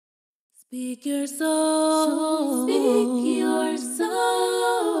Speak your soul. Speak your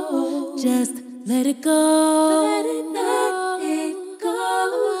soul. Just let it go. Let it go.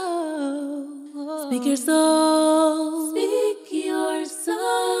 Speak your soul. Speak your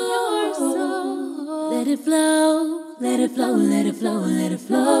soul. Let it flow. Let it flow. Let it flow. Let it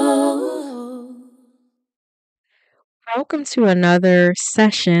flow. Welcome to another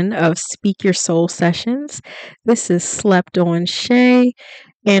session of Speak Your Soul Sessions. This is Slept On Shay.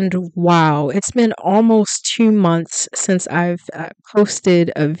 And wow, it's been almost 2 months since I've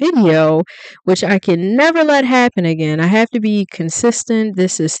posted a video, which I can never let happen again. I have to be consistent.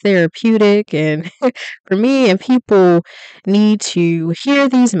 This is therapeutic, and for me, and people need to hear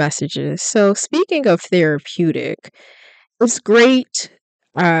these messages. So, speaking of therapeutic, it's great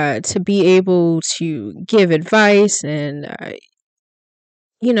to be able to give advice and,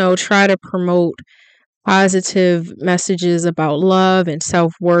 try to promote positive messages about love and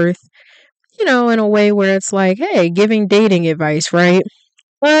self worth, in a way where it's like, hey, giving dating advice, right?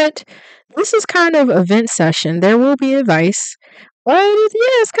 But this is kind of a vent session. There will be advice, but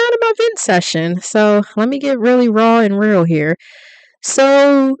it's kind of a vent session. So let me get really raw and real here.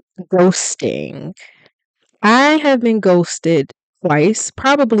 So, ghosting. I have been ghosted twice,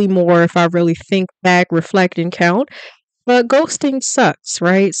 probably more if I really think back, reflect, and count. But ghosting sucks,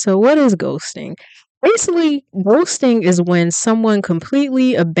 right? So, what is ghosting? Basically, ghosting is when someone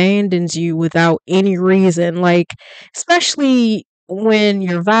completely abandons you without any reason. Like, especially when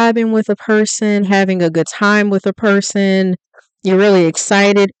you're vibing with a person, having a good time with a person, you're really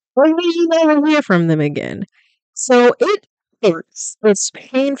excited, or you never hear from them again. So, it hurts. It's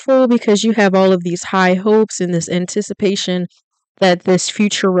painful because you have all of these high hopes and this anticipation that this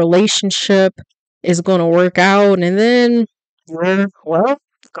future relationship is going to work out, and then well,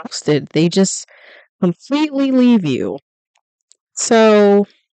 ghosted. They just completely leave you. So,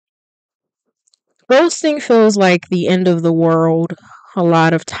 ghosting feels like the end of the world a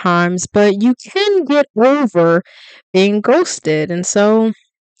lot of times, but you can get over being ghosted. And so,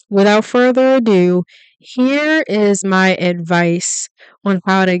 without further ado, here is my advice on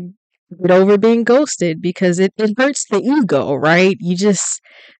how to get over being ghosted, because it hurts the ego, right? You just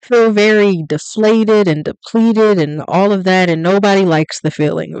feel very deflated and depleted and all of that, and nobody likes the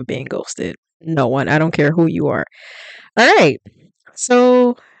feeling of being ghosted. No one. I don't care who you are. All right.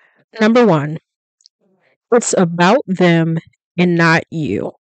 So, number one, it's about them and not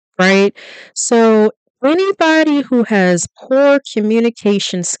you, right? So, anybody who has poor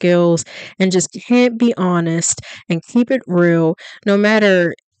communication skills and just can't be honest and keep it real, no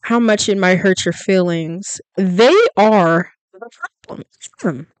matter how much it might hurt your feelings, they are the problem. It's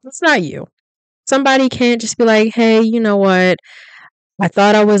them. It's not you. Somebody can't just be like, hey, you know what? I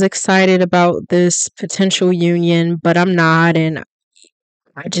thought I was excited about this potential union, but I'm not, and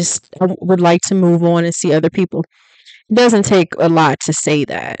I would like to move on and see other people. It doesn't take a lot to say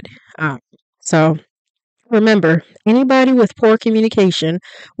that. Um, so remember, anybody with poor communication,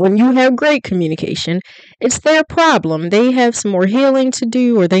 when you have great communication, it's their problem. They have some more healing to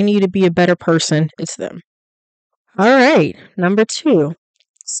do, or they need to be a better person. It's them. All right, number two.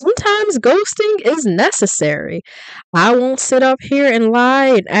 Sometimes ghosting is necessary. I won't sit up here and lie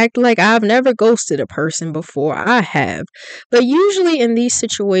and act like I've never ghosted a person before. I have. But usually in these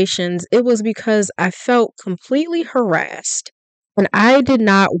situations, it was because I felt completely harassed. And I did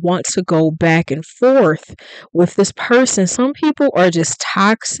not want to go back and forth with this person. Some people are just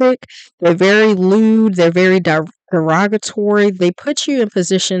toxic. They're very lewd. They're very derogatory. They put you in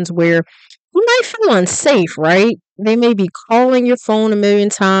positions where you might feel unsafe, right? They may be calling your phone a million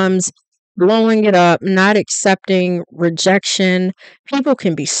times, blowing it up, not accepting rejection. People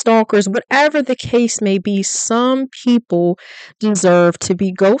can be stalkers. Whatever the case may be, some people deserve to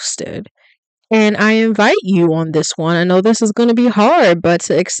be ghosted. And I invite you on this one. I know this is going to be hard, but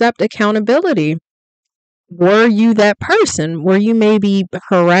to accept accountability. Were you that person? Were you maybe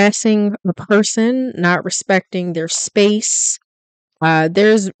harassing a person, not respecting their space?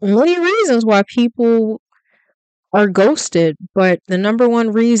 There's many reasons why people are ghosted, but the number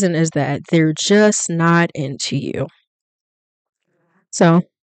one reason is that they're just not into you. So,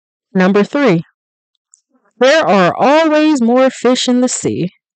 number three, there are always more fish in the sea.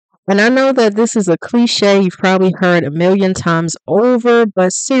 And I know that this is a cliche you've probably heard a million times over,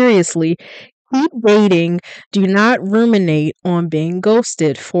 but seriously, keep dating. Do not ruminate on being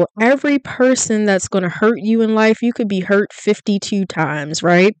ghosted. For every person that's going to hurt you in life, you could be hurt 52 times,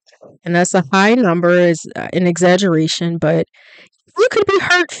 right? And that's a high number, is an exaggeration, but you could be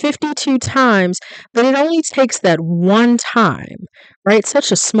hurt 52 times, but it only takes that one time, right?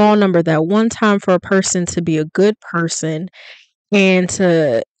 Such a small number, that one time, for a person to be a good person and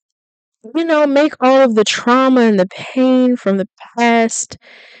to make all of the trauma and the pain from the past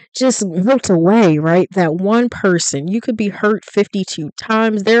just melt away, right? That one person, you could be hurt 52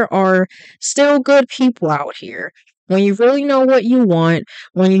 times. There are still good people out here. When you really know what you want,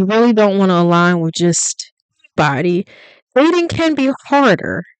 when you really don't want to align with just body, dating can be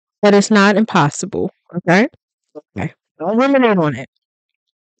harder, but it's not impossible. Okay? Okay. Don't ruminate on it.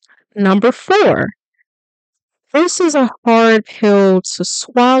 Number 4. This is a hard pill to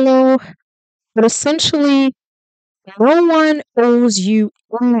swallow, but essentially, no one owes you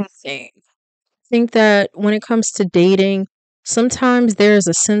anything. Think that when it comes to dating, sometimes there's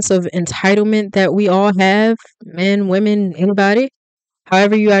a sense of entitlement that we all have, men, women, anybody,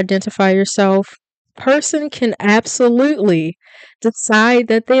 however you identify yourself. Person can absolutely decide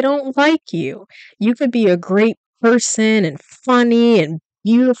that they don't like you. You could be a great person and funny and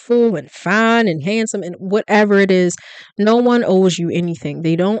beautiful and fine and handsome and whatever it is. No one owes you anything.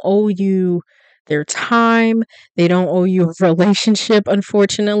 They don't owe you their time. They don't owe you a relationship,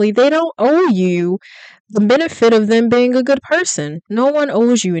 unfortunately. They don't owe you the benefit of them being a good person. No one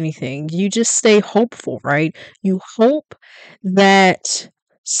owes you anything. You just stay hopeful, right? You hope that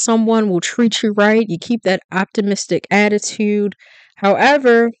someone will treat you right. You keep that optimistic attitude.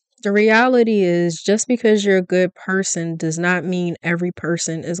 However, the reality is just because you're a good person does not mean every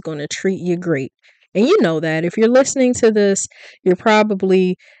person is going to treat you great. And you know that if you're listening to this, you're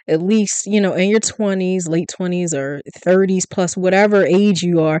probably at least, in your 20s, late 20s or 30s plus whatever age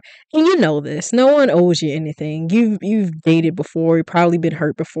you are. And you know this. No one owes you anything. You've dated before, you've probably been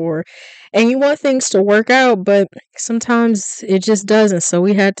hurt before. And you want things to work out, but sometimes it just doesn't. So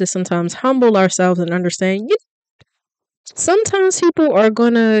we had to sometimes humble ourselves and understand, sometimes people are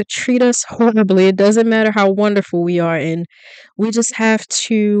going to treat us horribly. It doesn't matter how wonderful we are. And we just have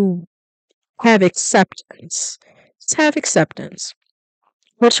to have acceptance. Just have acceptance.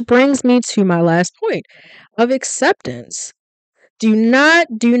 Which brings me to my last point of acceptance. Do not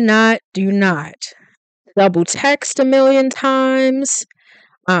double text a million times.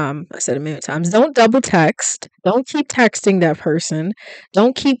 I said a million times. Don't double text. Don't keep texting that person.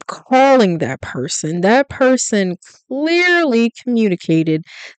 Don't keep calling that person. That person clearly communicated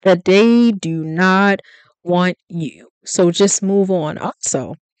that they do not want you. So just move on.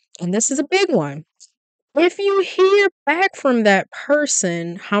 Also, and this is a big one. If you hear back from that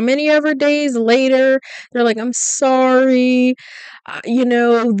person, how many ever days later, they're like, I'm sorry,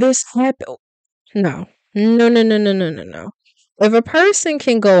 this happened. No, no, no, no, no, no, no, no. If a person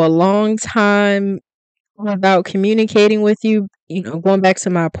can go a long time without communicating with you, going back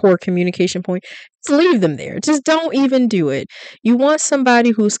to my poor communication point, just leave them there. Just don't even do it. You want somebody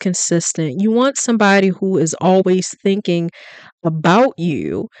who's consistent. You want somebody who is always thinking about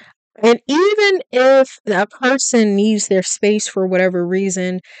you. And even if that person needs their space for whatever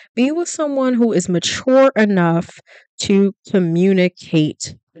reason, be with someone who is mature enough to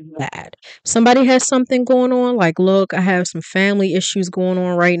communicate that. Somebody has something going on, like, look, I have some family issues going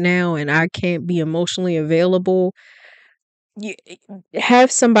on right now and I can't be emotionally available. You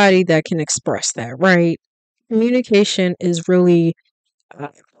have somebody that can express that, right? Communication is really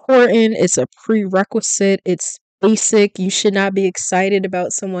important. It's a prerequisite. It's basic. You should not be excited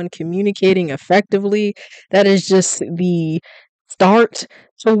about someone communicating effectively. That is just the start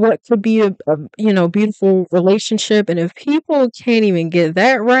to what could be a beautiful relationship. And if people can't even get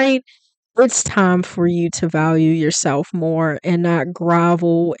that right, it's time for you to value yourself more and not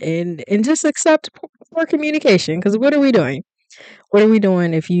grovel and just accept poor communication. Because what are we doing? What are we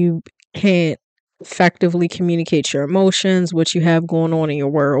doing if you can't effectively communicate your emotions, what you have going on in your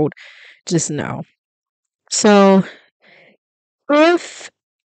world? Just know. So, if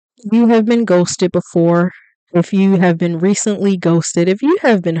you have been ghosted before, if you have been recently ghosted, if you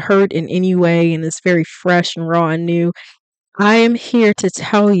have been hurt in any way and it's very fresh and raw and new, I am here to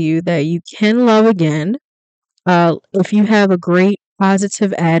tell you that you can love again. If you have a great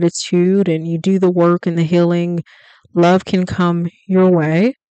positive attitude and you do the work and the healing, love can come your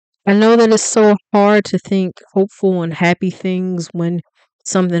way. I know that it's so hard to think hopeful and happy things when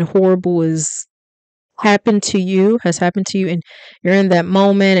something horrible has happened to you, and you're in that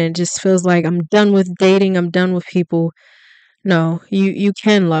moment and it just feels like I'm done with dating, I'm done with people. No, you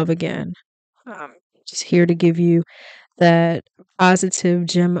can love again. Um, just here to give you that positive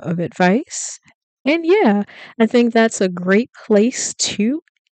gem of advice. And yeah, I think that's a great place to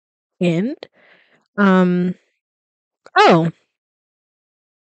end. Um, oh,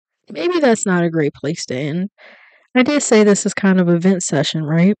 maybe that's not a great place to end. I did say this is kind of a vent session,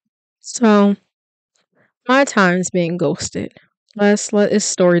 right? So my time's being ghosted. It's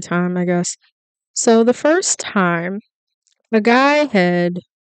story time, I guess. So the first time, a guy had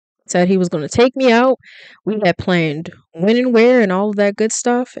said he was going to take me out. We had planned when and where and all of that good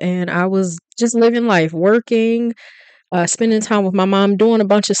stuff. And I was just living life, working, spending time with my mom, doing a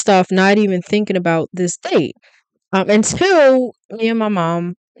bunch of stuff, not even thinking about this date. Until me and my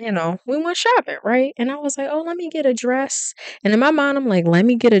mom, we went shopping, right? And I was like, oh, let me get a dress. And in my mind, I'm like, let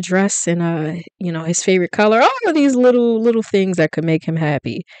me get a dress in his favorite color. All of these little things that could make him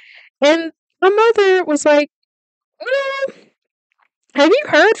happy. And my mother was like, have you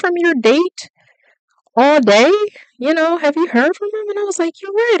heard from your date all day? Have you heard from him? And I was like,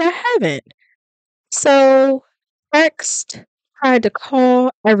 you're right, I haven't. So text, tried to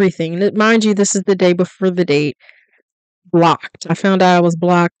call, everything. Mind you, this is the day before the date. Blocked. I found out I was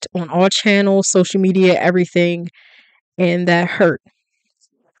blocked on all channels, social media, everything, and that hurt.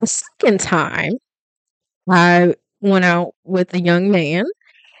 The second time, I went out with a young man,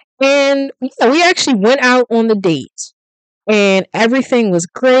 and we actually went out on the date, and everything was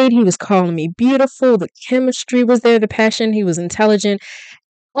great. He was calling me beautiful. The chemistry was there, the passion. He was intelligent.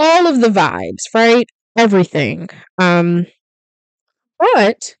 All of the vibes, right? Everything. But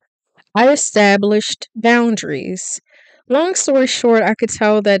I established boundaries. Long story short, I could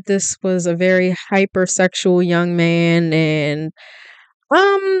tell that this was a very hypersexual young man, and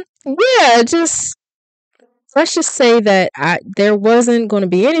just let's just say that there wasn't going to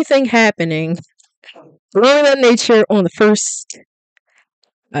be anything happening along that nature on the first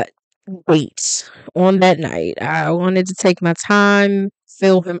date on that night. I wanted to take my time,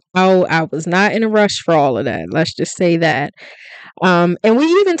 fill him out. I was not in a rush for all of that. Let's just say that. And we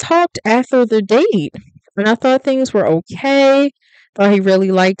even talked after the date, and I thought things were okay. Thought he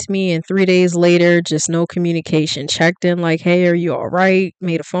really liked me, and 3 days later, just no communication. Checked in like, hey, are you all right?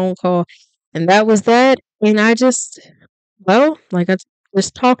 Made a phone call, and that was that. And I just, like I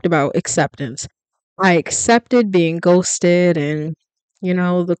just talked about, acceptance. I accepted being ghosted, and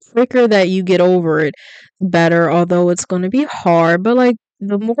the quicker that you get over it, the better, although it's going to be hard. But like,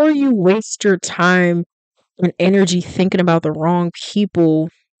 the more you waste your time and energy thinking about the wrong people,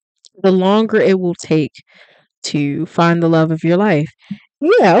 the longer it will take to find the love of your life.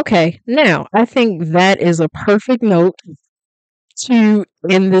 Yeah, okay. Now, I think that is a perfect note to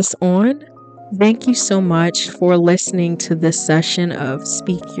end this on. Thank you so much for listening to this session of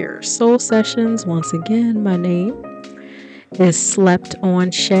Speak Your Soul Sessions. Once again, my name is Slept On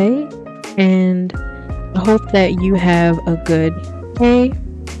Shay, and I hope that you have a good day,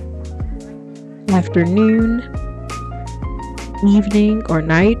 afternoon, evening, or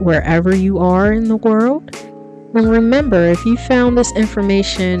night, wherever you are in the world. And remember, if you found this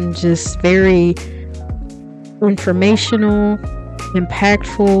information just very informational,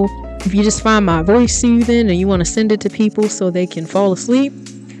 impactful, if you just find my voice soothing and you want to send it to people so they can fall asleep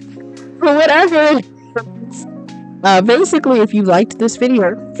or whatever, basically, if you liked this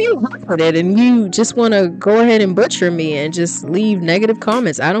video, feel good with it, and you just want to go ahead and butcher me and just leave negative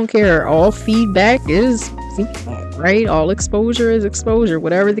comments, I don't care. All feedback is feedback, right? All exposure is exposure,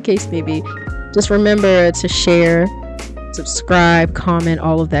 whatever the case may be. Just remember to share, subscribe, comment,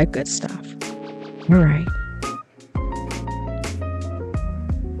 all of that good stuff. All right.